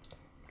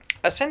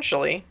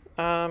 essentially,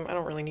 I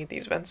don't really need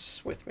these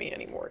vents with me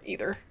anymore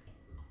either.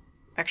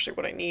 Actually,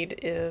 what I need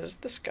is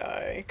this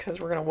guy, because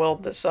we're going to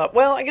weld this up.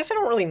 Well, I guess I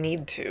don't really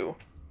need to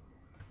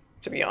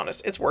be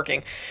honest. It's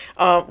working.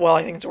 Well,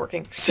 I think it's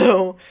working.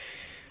 So,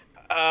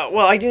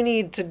 well, I do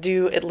need to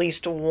do at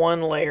least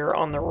one layer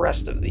on the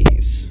rest of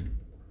these,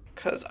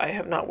 because I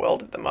have not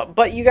welded them up.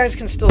 But you guys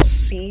can still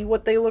see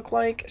what they look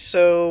like,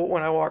 so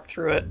when I walk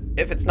through it,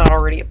 if it's not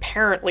already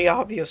apparently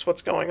obvious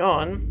what's going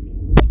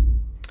on,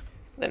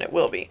 then it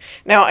will be.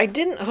 Now, I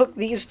didn't hook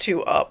these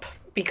two up,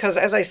 because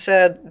as I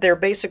said, they're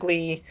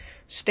basically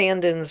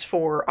stand-ins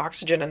for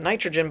oxygen and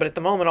nitrogen, but at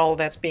the moment all of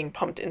that's being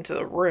pumped into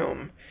the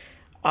room.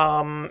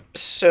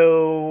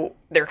 So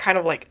they're kind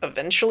of like,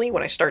 eventually,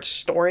 when I start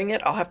storing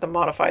it, I'll have to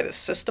modify the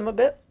system a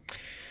bit.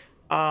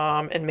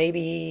 And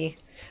maybe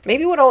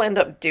what I'll end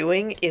up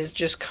doing is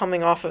just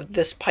coming off of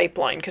this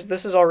pipeline, because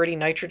this is already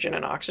nitrogen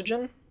and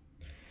oxygen.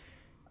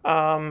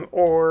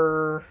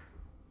 Or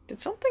did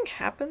something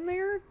happen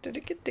there? Did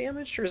it get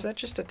damaged, or is that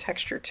just a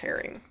texture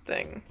tearing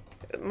thing?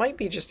 It might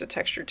be just a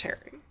texture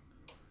tearing.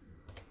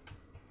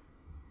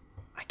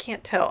 I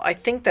can't tell. I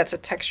think that's a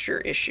texture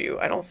issue.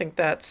 I don't think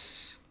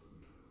that's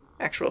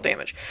actual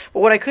damage. But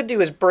what I could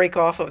do is break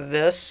off of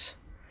this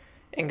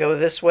and go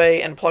this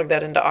way and plug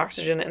that into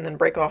oxygen, and then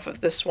break off of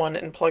this one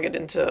and plug it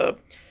into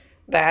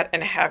that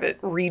and have it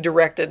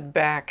redirected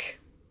back,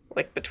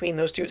 like between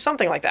those two.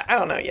 Something like that. I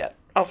don't know yet.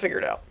 I'll figure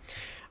it out.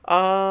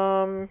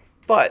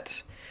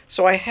 But,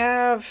 so I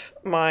have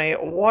my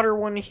water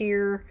one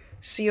here,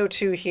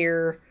 CO2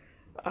 here,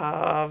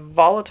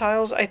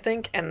 volatiles, I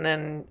think, and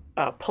then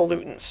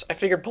pollutants. I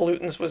figured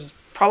pollutants was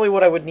probably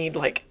what I would need,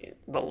 like,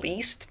 the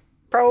least,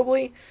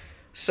 probably.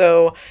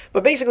 So,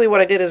 but basically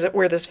what I did is,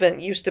 where this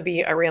vent used to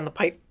be, I ran the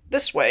pipe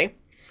this way,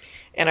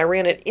 and I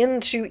ran it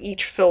into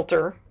each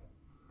filter,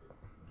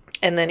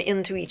 and then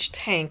into each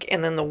tank,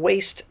 and then the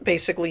waste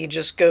basically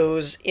just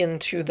goes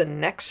into the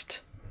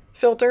next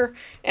filter,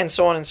 and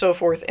so on and so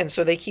forth, and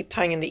so they keep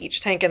tying into each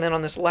tank, and then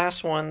on this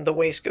last one, the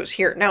waste goes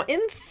here. Now,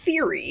 in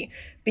theory,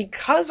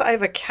 because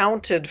I've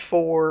accounted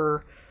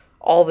for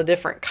all the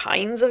different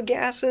kinds of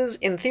gases,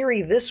 in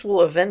theory, this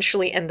will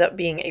eventually end up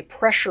being a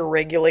pressure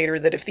regulator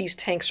that if these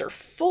tanks are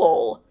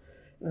full,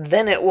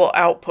 then it will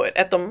output.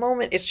 At the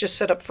moment, it's just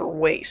set up for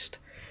waste,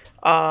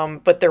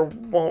 but there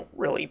won't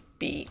really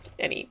be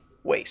any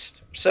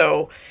waste.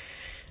 So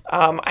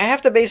I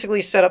have to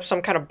basically set up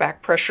some kind of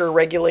back pressure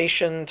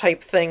regulation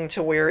type thing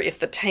to where if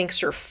the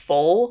tanks are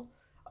full,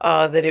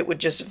 that it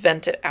would just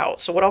vent it out.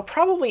 So what I'll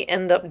probably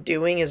end up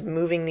doing is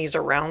moving these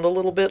around a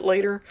little bit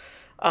later,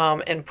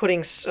 and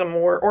putting some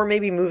more, or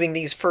maybe moving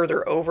these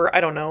further over, I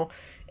don't know,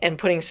 and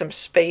putting some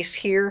space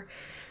here.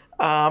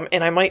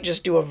 And I might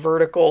just do a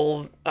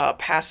vertical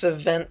passive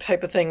vent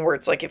type of thing, where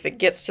it's like if it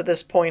gets to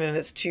this point and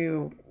it's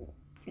too,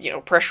 you know,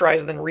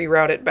 pressurized, then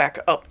reroute it back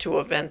up to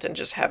a vent and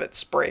just have it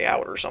spray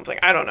out or something.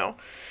 I don't know.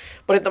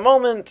 But at the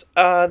moment,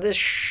 this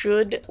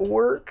should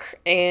work,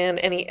 and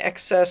any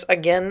excess,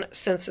 again,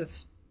 since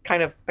it's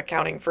kind of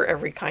accounting for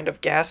every kind of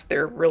gas,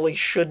 there really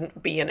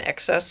shouldn't be an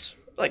excess.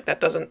 Like,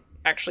 that doesn't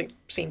actually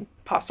seem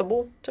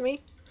possible to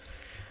me.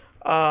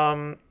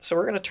 So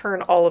we're going to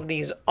turn all of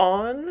these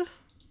on,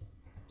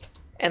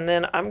 and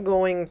then I'm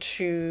going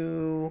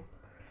to...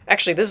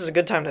 Actually, this is a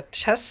good time to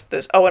test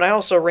this. Oh, and I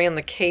also ran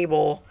the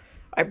cable.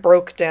 I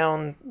broke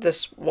down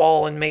this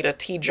wall and made a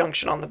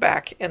T-junction on the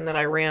back, and then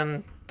I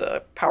ran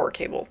the power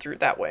cable through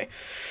that way.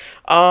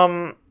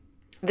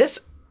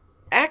 This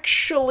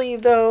actually,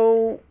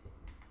 though,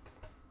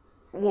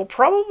 will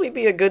probably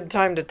be a good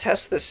time to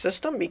test this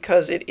system,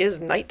 because it is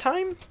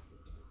nighttime.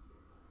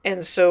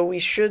 And so we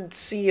should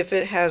see if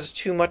it has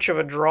too much of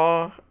a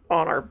draw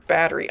on our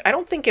battery. I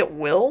don't think it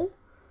will,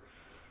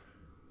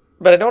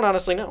 but I don't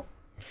honestly know.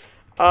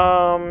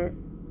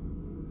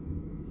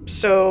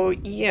 So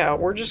yeah,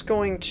 we're just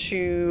going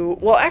to...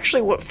 Well,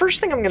 actually, what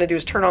first thing I'm going to do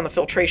is turn on the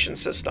filtration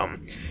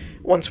system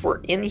once we're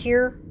in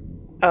here,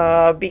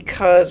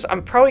 because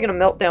I'm probably going to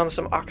melt down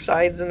some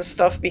oxides and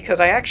stuff,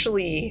 because I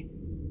actually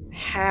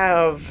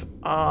have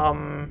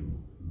I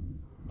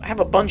have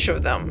a bunch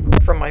of them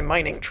from my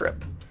mining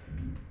trip.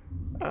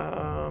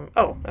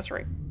 Oh, that's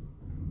right.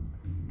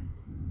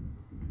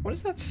 What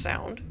is that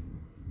sound?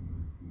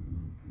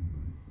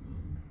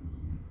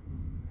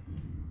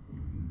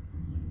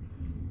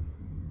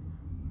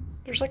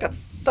 There's like a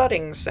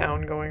thudding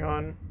sound going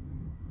on.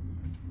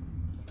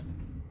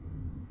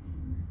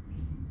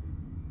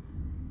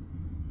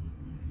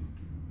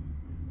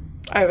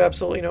 I have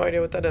absolutely no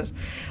idea what that is.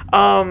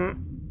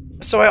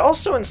 So I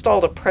also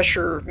installed a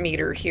pressure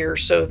meter here,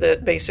 so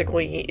that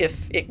basically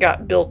if it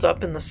got built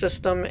up in the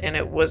system and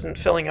it wasn't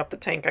filling up the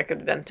tank, I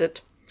could vent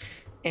it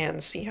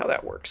and see how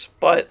that works.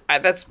 But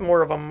that's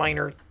more of a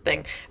minor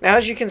thing. Now,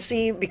 as you can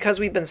see,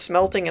 because we've been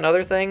smelting and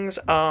other things,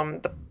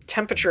 the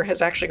temperature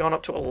has actually gone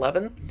up to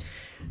 11.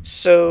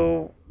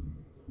 So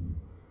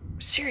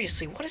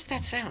Seriously, what is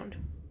that sound?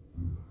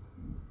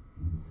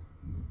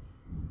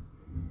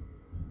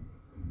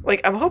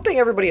 Like, I'm hoping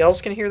everybody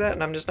else can hear that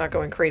and I'm just not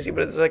going crazy,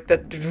 but it's like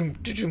that...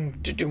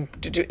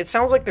 It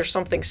sounds like there's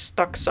something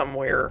stuck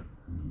somewhere.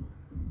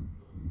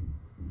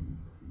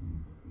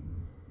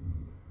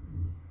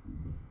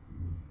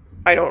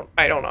 I don't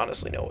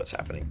honestly know what's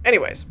happening.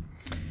 Anyways,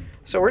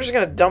 so we're just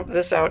going to dump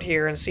this out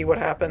here and see what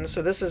happens.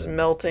 So this is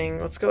melting.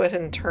 Let's go ahead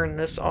and turn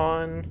this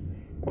on.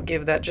 We'll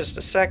give that just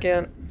a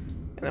second,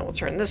 and then we'll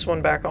turn this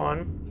one back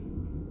on.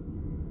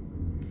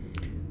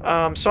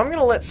 So I'm going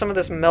to let some of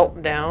this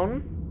melt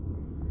down,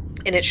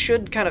 and it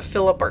should kind of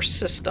fill up our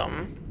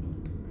system,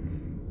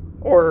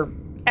 or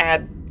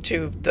add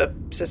to the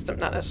system,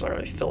 not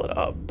necessarily fill it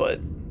up, but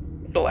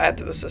it'll add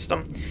to the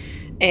system.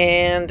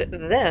 And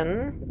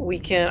then we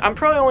can, I'm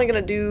probably only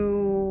going to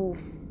do,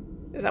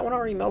 is that one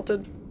already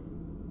melted?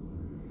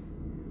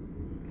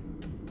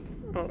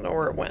 I don't know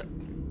where it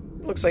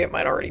went. Looks like it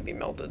might already be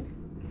melted.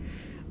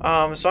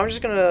 So I'm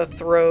just going to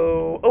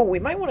throw, oh, we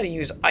might want to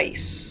use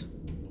ice,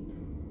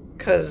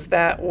 because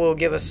that will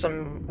give us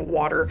some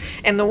water.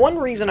 And the one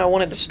reason I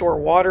wanted to store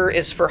water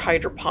is for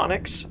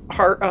hydroponics.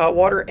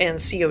 Water and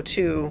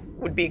CO2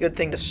 would be a good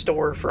thing to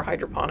store for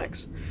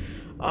hydroponics.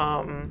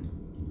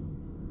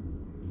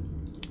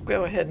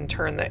 Go ahead and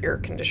turn the air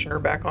conditioner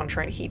back on,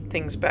 trying to heat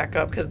things back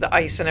up, because the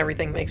ice and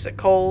everything makes it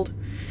cold.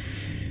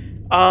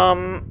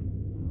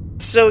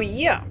 So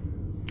yeah,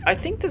 I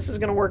think this is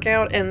going to work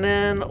out, and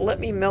then let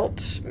me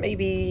melt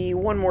maybe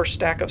one more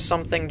stack of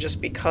something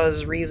just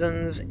because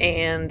reasons,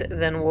 and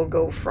then we'll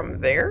go from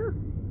there,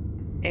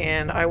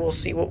 and I will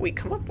see what we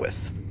come up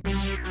with.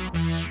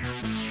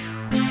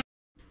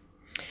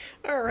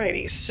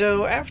 Alrighty,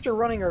 so after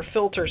running our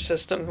filter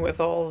system with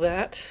all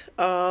that,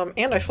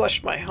 and I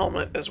flushed my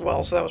helmet as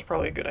well, so that was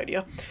probably a good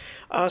idea.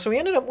 So we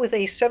ended up with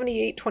a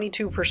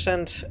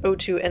 78-22%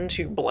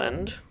 O2N2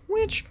 blend,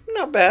 which,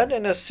 not bad,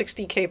 and a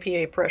 60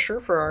 kPa pressure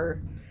for our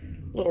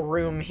little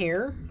room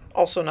here.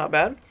 Also not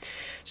bad.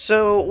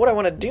 So what I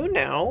want to do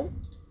now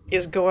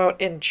is go out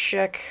and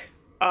check.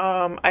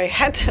 I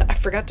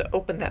forgot to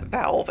open that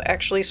valve,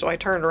 actually, so I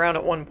turned around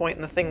at one point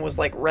and the thing was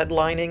like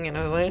redlining, and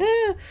I was like,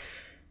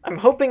 I'm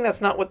hoping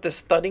that's not what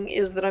this thudding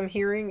is that I'm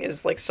hearing,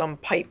 is like some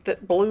pipe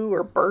that blew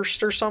or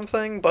burst or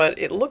something, but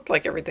it looked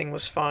like everything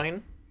was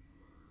fine.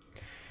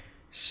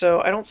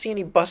 So I don't see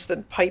any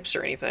busted pipes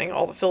or anything.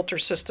 All the filter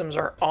systems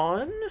are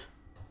on,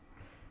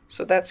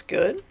 so that's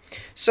good.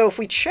 So if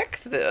we check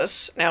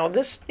this, now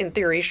this in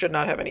theory should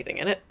not have anything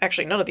in it.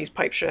 Actually, none of these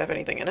pipes should have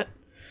anything in it,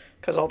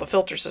 because all the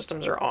filter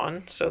systems are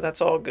on, so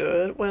that's all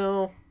good.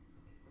 Well,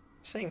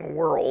 it's saying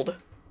world.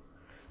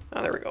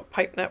 Oh, there we go.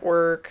 Pipe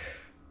network.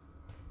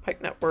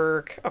 Pipe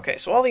network. Okay,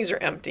 so all these are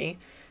empty.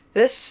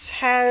 This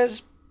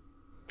has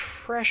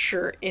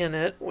pressure in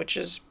it, which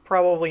is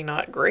probably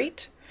not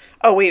great.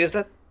 Oh, wait, is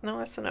that... No,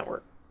 that's the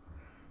network.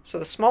 So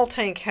the small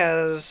tank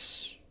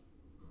has...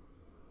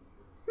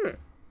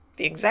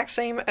 the exact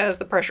same as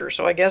the pressure.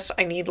 So I guess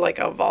I need like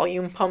a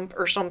volume pump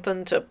or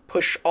something to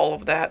push all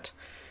of that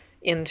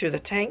into the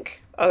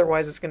tank.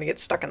 Otherwise it's going to get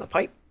stuck in the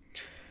pipe,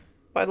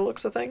 by the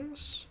looks of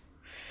things.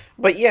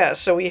 But yeah,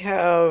 so we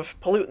have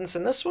pollutants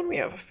in this one, we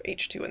have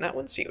H2 in that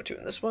one, CO2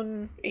 in this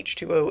one,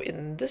 H2O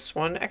in this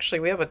one. Actually,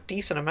 we have a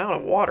decent amount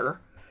of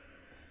water.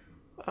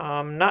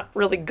 Not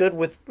really good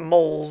with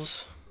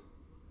moles.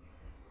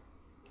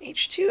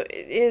 H2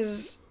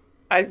 is,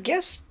 I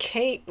guess,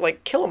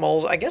 like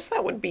kilomoles, I guess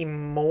that would be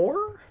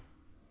more?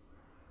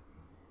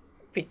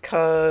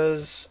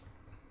 Because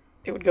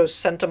it would go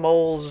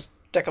centimoles,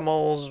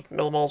 decamoles,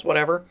 millimoles,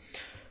 whatever.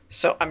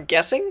 So I'm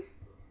guessing.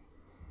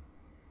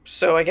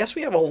 So I guess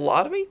we have a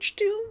lot of H2?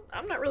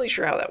 I'm not really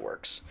sure how that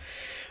works.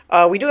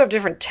 We do have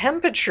different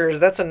temperatures.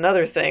 That's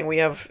another thing. We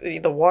have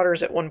the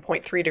water's at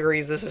 1.3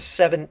 degrees. This is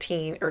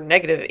 17 or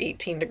negative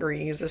 18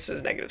 degrees. This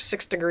is negative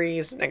 6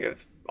 degrees,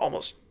 negative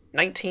almost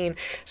 19.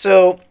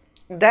 So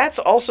that's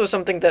also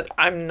something that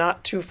I'm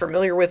not too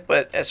familiar with,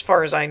 but as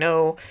far as I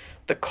know,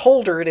 the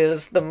colder it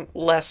is, the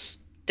less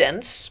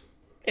dense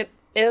it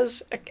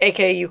is.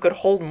 AKA you could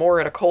hold more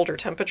at a colder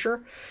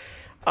temperature.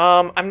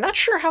 I'm not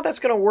sure how that's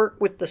going to work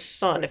with the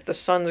sun, if the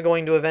sun's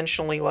going to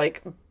eventually,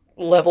 like,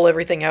 level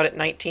everything out at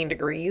 19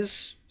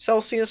 degrees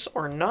Celsius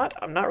or not.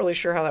 I'm not really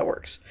sure how that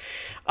works.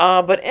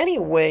 But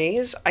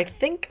anyways, I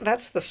think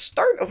that's the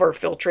start of our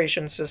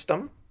filtration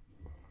system.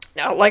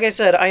 Now, like I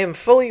said, I am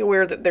fully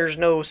aware that there's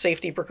no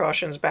safety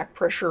precautions, back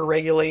pressure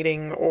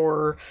regulating,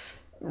 or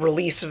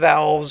release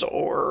valves,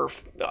 or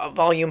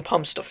volume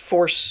pumps to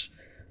force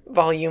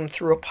volume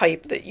through a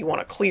pipe that you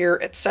want to clear,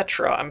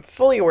 etc. I'm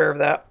fully aware of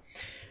that.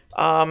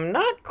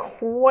 Not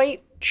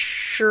quite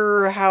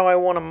sure how I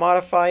want to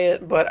modify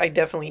it, but I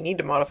definitely need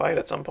to modify it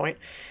at some point.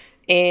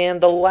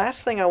 And the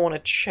last thing I want to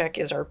check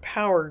is our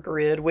power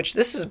grid, which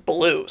this is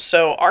blue.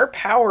 So our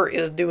power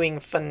is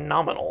doing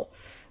phenomenal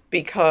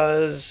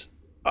because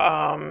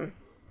we're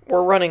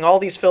running all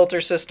these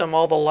filter system,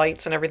 all the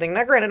lights and everything.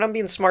 Now, granted, I'm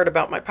being smart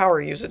about my power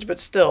usage, but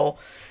still,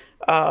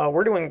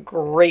 we're doing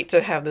great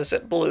to have this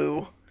at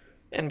blue.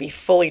 and be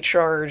fully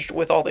charged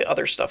with all the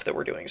other stuff that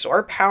we're doing. So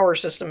our power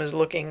system is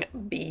looking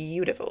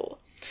beautiful.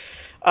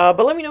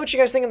 But let me know what you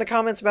guys think in the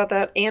comments about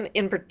that, and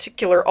in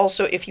particular,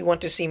 also, if you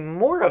want to see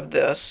more of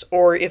this,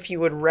 or if you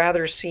would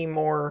rather see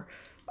more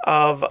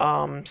of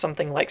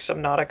something like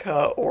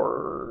Subnautica,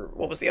 or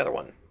what was the other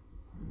one?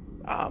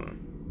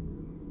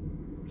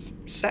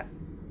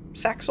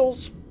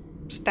 Saxels?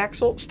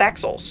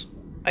 Staxels,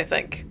 I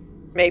think.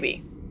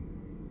 Maybe.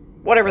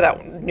 Whatever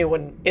that new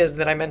one is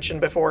that I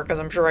mentioned before, because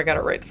I'm sure I got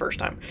it right the first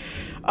time.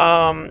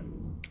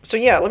 So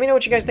yeah, let me know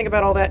what you guys think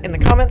about all that in the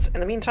comments. In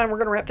the meantime, we're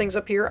going to wrap things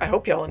up here. I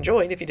hope y'all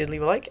enjoyed. If you did,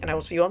 leave a like, and I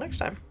will see you all next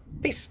time.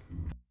 Peace.